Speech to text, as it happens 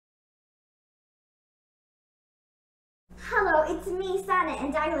Hello, it's me, Sana,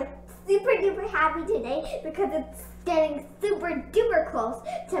 and I look super duper happy today because it's getting super duper close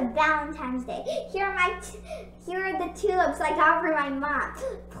to Valentine's Day. Here are the tulips I got for my mom.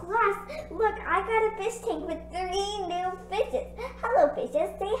 Plus, look, I got a fish tank with 3 new fishes. Hello,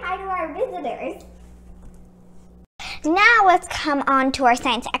 fishes. Say hi to our visitors. Now let's come on to our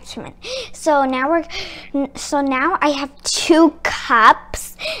science experiment. So now I have 2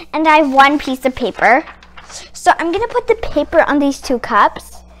 cups and I have 1 piece of paper. So I'm gonna put the paper on these 2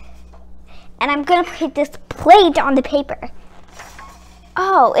 cups and I'm gonna put this plate on the paper.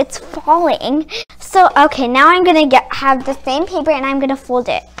 Oh, it's falling. So okay, now I'm gonna have the same paper and I'm gonna fold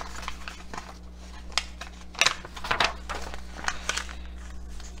it.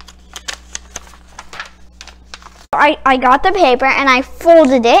 I got the paper and I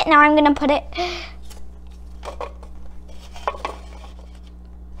folded it. Now I'm gonna put it.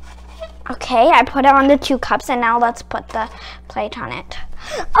 Okay, I put it on the 2 cups and now let's put the plate on it.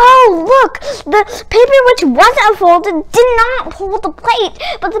 Oh, look! The paper which wasn't folded did not hold the plate,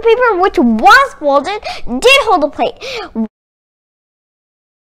 but the paper which was folded did hold the plate.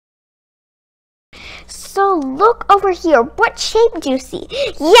 So look over here. What shape do you see?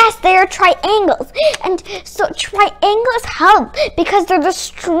 Yes, they are triangles. And so triangles help because they're the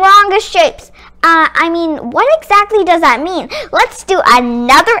strongest shapes. I mean, what exactly does that mean? Let's do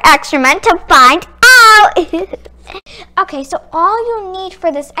another experiment to find out. Okay, so all you need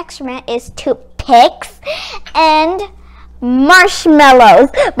for this experiment is 2 picks and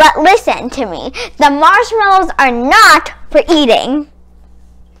marshmallows. But listen to me, the marshmallows are not for eating.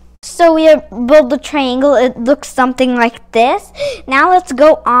 So we built the triangle. It looks something like this. Now let's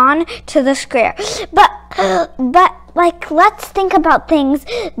go on to the square. But like, let's think about things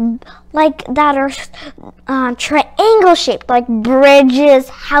like that are triangle shaped, like bridges,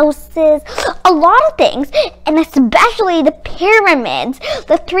 houses, a lot of things, and especially the pyramids,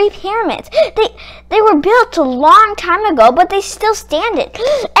 the 3 pyramids. They were built a long time ago, but they still stand it,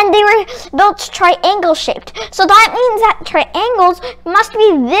 and they were built triangle shaped. So that means that triangles must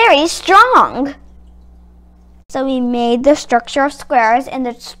be very strong. So we made the structure of squares and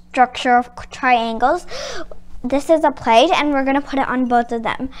the structure of triangles. This is a plate and we're gonna put it on both of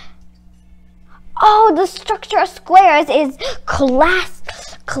them. Oh, the structure of squares is collapsing.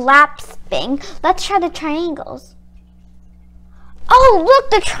 Let's try the triangles. Oh,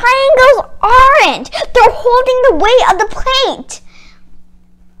 look, the triangles aren't. They're holding the weight of the plate.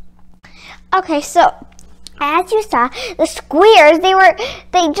 Okay, so as you saw, the squares, they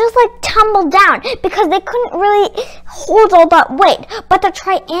just like tumbled down because they couldn't really hold all that weight. But the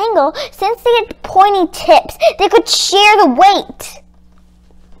triangle, since they had pointy tips, they could share the weight.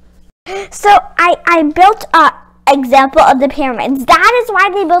 So I built an example of the pyramids. That is why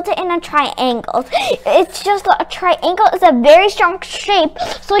they built it in a triangle. It's just a triangle is a very strong shape,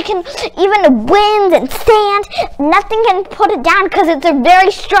 so it can, even wind and sand, nothing can put it down because it's a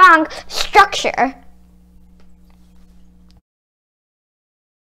very strong structure.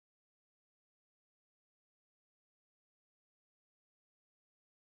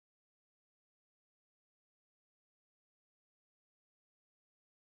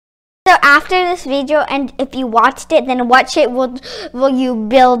 So after this video, and if you watched it, then what shape will you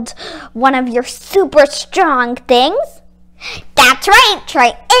build one of your super strong things? That's right,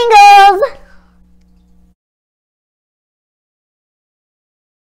 triangles!